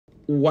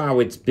Wow,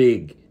 it's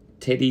big.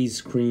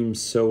 Teddy's Cream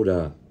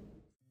Soda.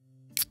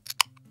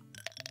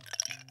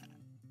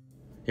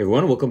 Hey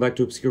everyone, welcome back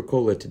to Obscure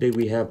Cola. Today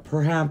we have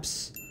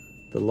perhaps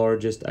the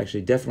largest,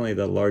 actually definitely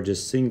the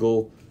largest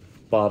single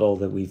bottle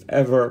that we've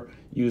ever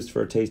used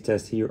for a taste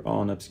test here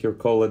on Obscure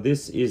Cola.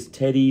 This is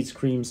Teddy's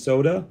Cream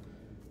Soda,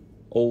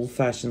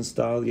 old-fashioned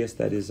style. Yes,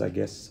 that is, I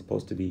guess,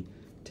 supposed to be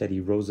Teddy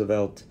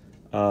Roosevelt.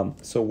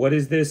 So what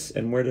is this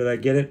and where did I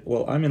get it?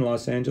 Well, I'm in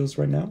Los Angeles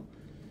right now,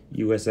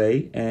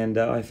 USA, and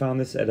I found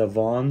this at a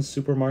Vons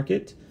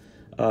supermarket.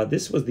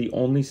 This was the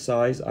only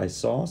size I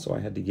saw, so I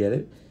had to get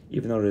it,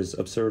 even though it is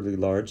absurdly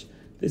large.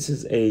 This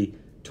is a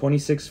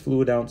 26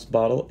 fluid ounce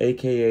bottle,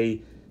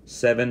 aka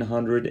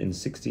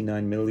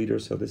 769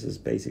 milliliters. So this is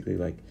basically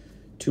like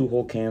 2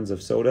 whole cans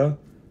of soda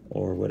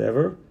or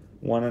whatever,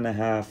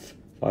 1.5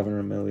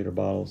 500 milliliter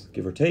bottles,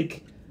 give or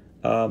take.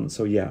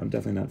 So yeah, I'm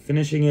definitely not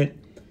finishing it.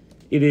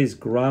 It is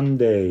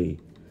grande,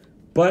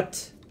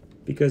 but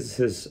because this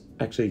is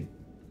actually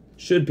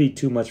should be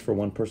too much for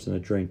one person to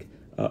drink,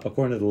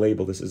 according to the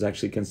label, this is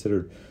actually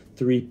considered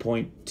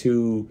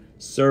 3.2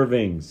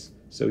 servings.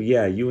 So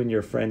yeah, you and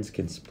your friends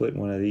can split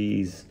one of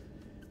these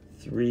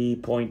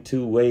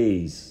 3.2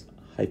 ways,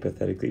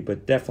 hypothetically,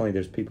 but definitely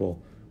there's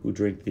people who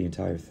drink the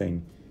entire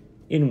thing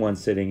in one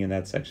sitting, and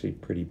that's actually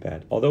pretty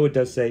bad. Although it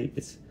does say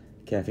it's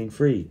caffeine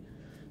free.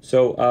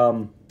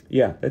 So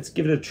yeah, let's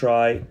give it a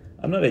try.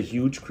 I'm not a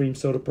huge cream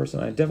soda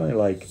person. I definitely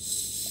like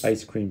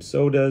ice cream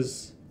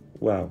sodas.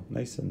 Wow,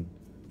 nice and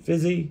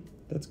fizzy.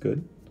 That's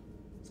good.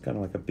 It's kind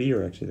of like a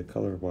beer, actually, the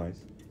color-wise.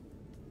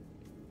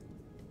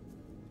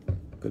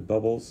 Good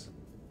bubbles.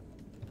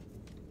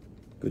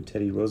 Good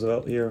Teddy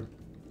Roosevelt here.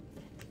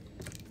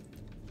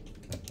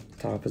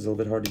 Top is a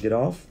little bit hard to get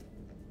off.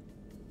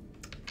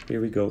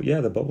 Here we go.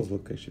 Yeah, the bubbles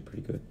look actually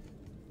pretty good.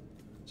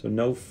 So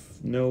no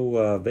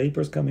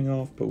vapors coming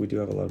off, but we do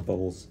have a lot of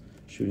bubbles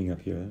shooting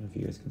up here. I don't know if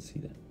you guys can see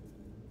that.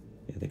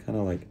 Yeah, they kind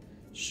of like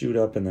shoot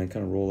up and then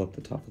kind of roll up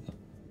the top of the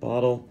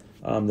bottle.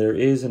 There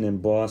is an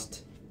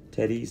embossed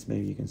Teddy's.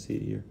 Maybe you can see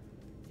it here.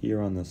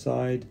 Here on the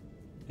side.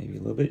 Maybe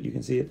a little bit. You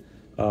can see it.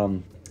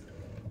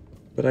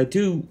 But I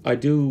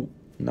do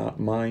not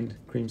mind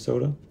cream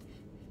soda.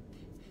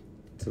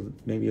 It's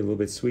maybe a little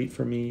bit sweet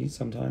for me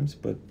sometimes,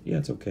 but yeah,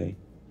 it's okay.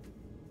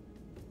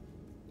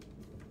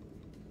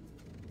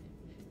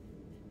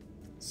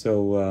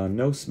 So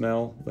no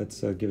smell. Let's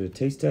give it a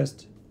taste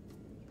test.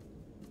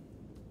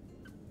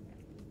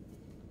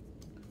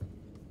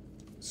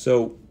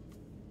 So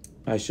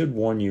I should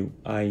warn you,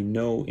 I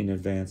know in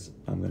advance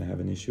I'm going to have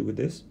an issue with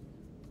this.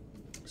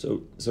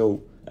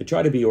 So I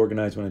try to be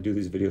organized when I do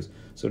these videos.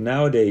 So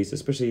nowadays,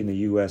 especially in the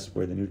US,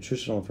 where the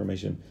nutritional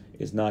information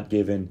is not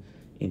given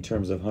in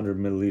terms of 100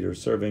 milliliter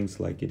servings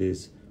like it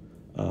is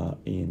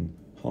in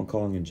Hong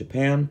Kong and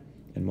Japan,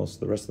 and most of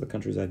the rest of the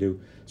countries I do.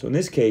 So in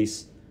this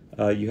case,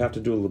 you have to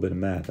do a little bit of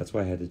math. That's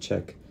why I had to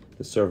check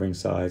the serving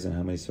size and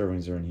how many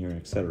servings are in here,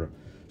 etc.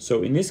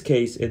 So in this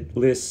case, it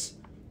lists,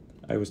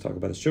 I always talk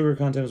about the sugar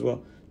content as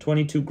well,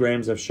 22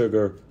 grams of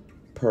sugar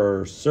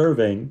per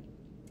serving,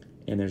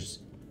 and there's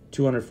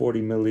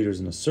 240 milliliters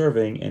in a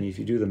serving, and if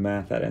you do the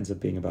math, that ends up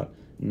being about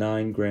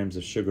 9 grams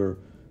of sugar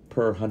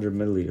per 100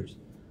 milliliters.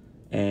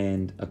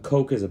 And a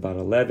Coke is about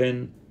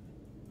 11,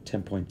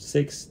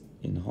 10.6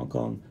 in Hong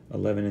Kong,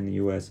 11 in the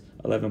US,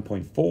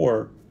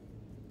 11.4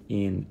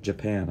 in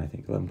Japan, I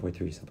think, 11.3,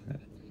 something like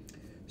that.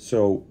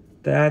 So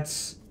that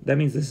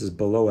means this is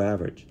below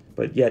average,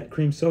 but yet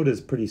cream soda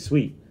is pretty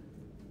sweet.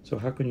 So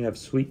how can you have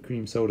sweet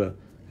cream soda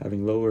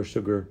having lower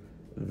sugar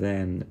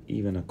than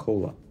even a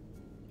cola?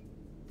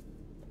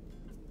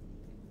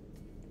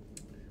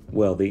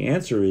 Well, the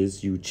answer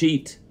is you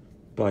cheat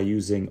by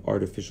using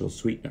artificial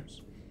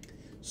sweeteners.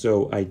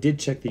 So I did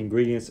check the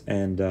ingredients,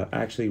 and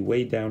actually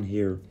way down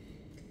here,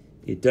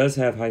 it does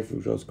have high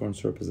fructose corn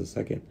syrup as a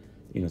second.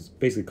 You know, it's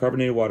basically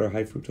carbonated water,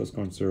 high fructose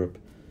corn syrup,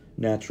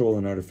 natural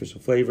and artificial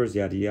flavors,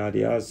 yada, yada,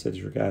 yada,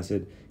 citric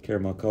acid,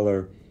 caramel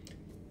color.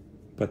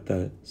 But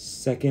the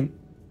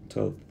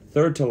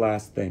third to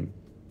last thing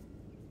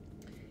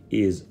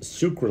is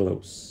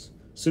sucralose.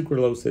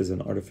 Sucralose is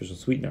an artificial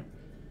sweetener.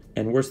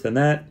 And worse than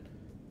that,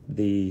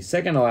 the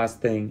second to last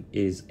thing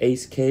is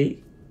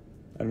ACE-K.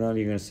 I don't know if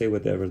you're going to say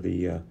whatever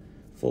the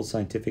full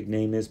scientific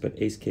name is, but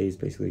ACE-K is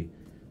basically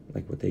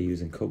like what they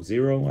use in Coke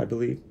Zero, I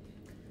believe.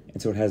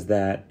 And so it has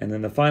that. And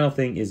then the final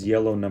thing is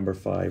yellow number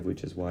 5,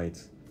 which is why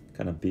it's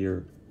kind of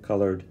beer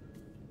colored,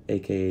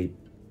 aka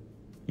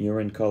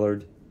urine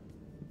colored,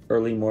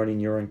 early morning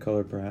urine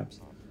colored perhaps.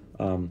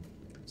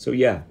 So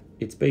yeah,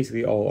 it's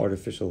basically all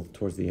artificial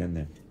towards the end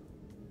there.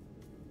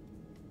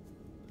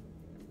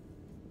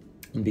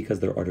 And because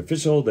they're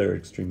artificial, they're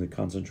extremely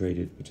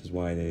concentrated, which is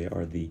why they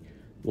are the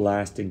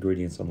last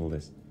ingredients on the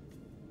list.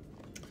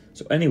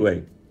 So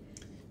anyway,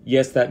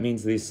 yes, that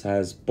means this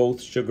has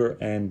both sugar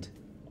and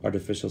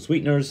artificial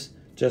sweeteners,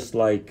 just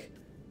like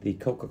the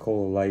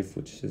Coca-Cola Life,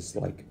 which is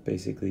like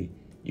basically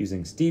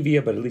using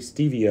stevia, but at least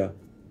stevia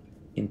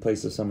in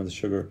place of some of the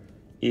sugar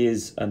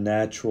is a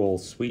natural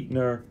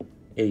sweetener.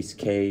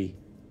 ACE-K,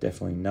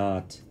 definitely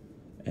not.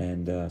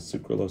 And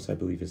sucralose, I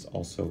believe, is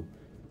also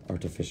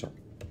artificial.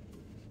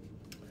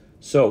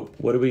 So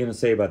what are we going to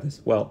say about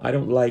this? Well, I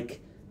don't like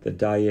the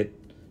diet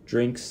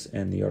drinks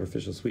and the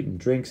artificial sweetened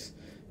drinks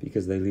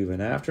because they leave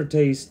an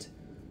aftertaste.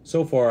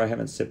 So far, I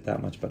haven't sipped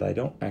that much, but I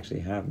don't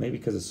actually have. Maybe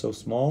because it's so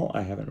small,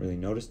 I haven't really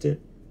noticed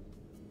it.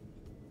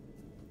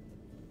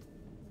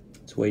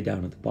 It's way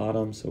down at the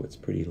bottom, so it's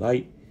pretty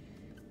light.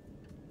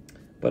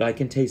 But I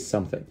can taste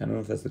something. I don't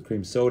know if that's the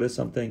cream soda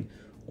something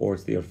or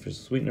it's the artificial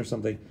sweetener or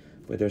something,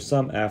 but there's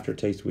some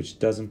aftertaste which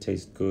doesn't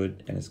taste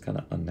good and it's kind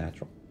of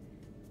unnatural.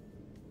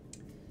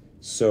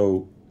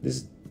 So this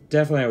is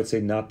definitely, I would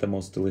say, not the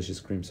most delicious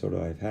cream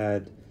soda I've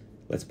had.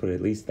 Let's put it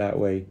at least that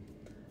way.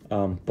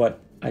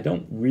 But I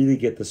don't really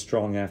get the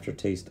strong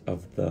aftertaste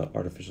of the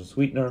artificial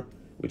sweetener,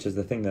 which is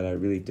the thing that I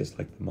really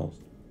dislike the most.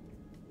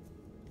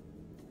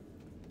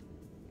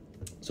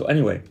 So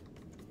anyway,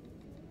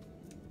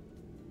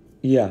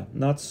 yeah,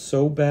 not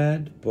so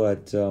bad,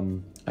 but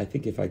I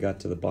think if I got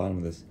to the bottom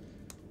of this,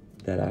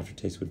 that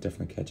aftertaste would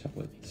definitely catch up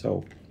with me.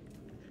 So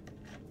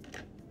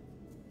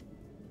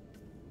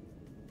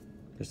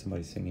there's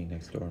somebody singing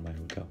next door in my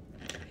hotel.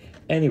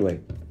 Anyway,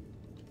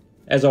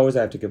 as always,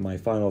 I have to give my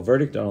final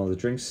verdict on all the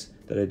drinks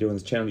that I do on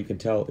this channel. You can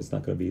tell it's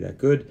not going to be that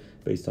good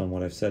based on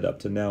what I've said up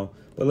to now.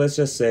 But let's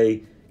just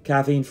say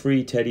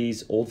caffeine-free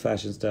Teddy's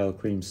old-fashioned style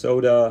cream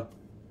soda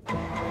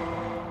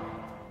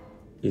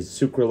is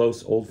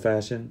sucralose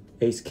old-fashioned.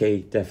 Ace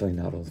K, definitely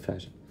not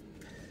old-fashioned.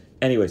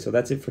 Anyway, so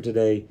that's it for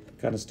today.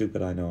 Kind of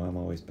stupid, I know. I'm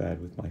always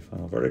bad with my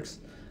final verdicts.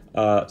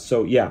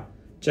 So yeah,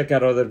 check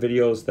out other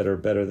videos that are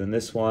better than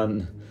this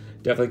one.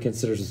 Definitely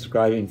consider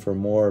subscribing for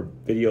more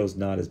videos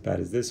not as bad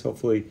as this,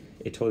 hopefully.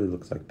 It totally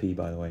looks like pee,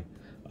 by the way.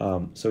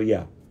 So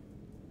yeah,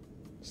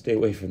 stay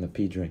away from the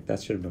pee drink.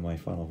 That should have been my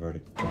final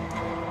verdict.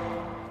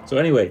 So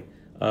anyway,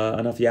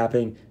 enough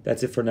yapping.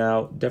 That's it for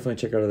now. Definitely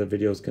check out other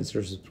videos.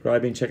 Consider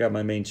subscribing. Check out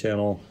my main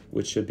channel,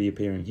 which should be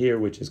appearing here,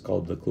 which is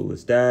called The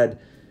Clueless Dad.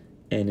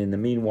 And in the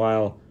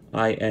meanwhile,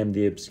 I am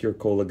the Obscure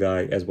Cola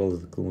Guy as well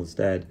as The Clueless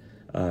Dad.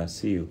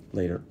 See you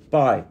later.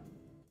 Bye.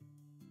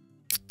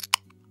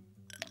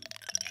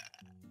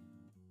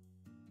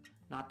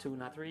 Not 2,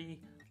 not 3,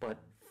 but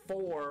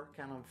 4,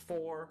 count them,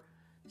 4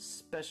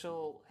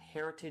 special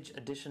Heritage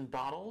Edition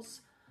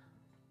bottles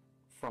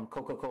from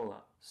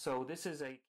Coca-Cola. So this is a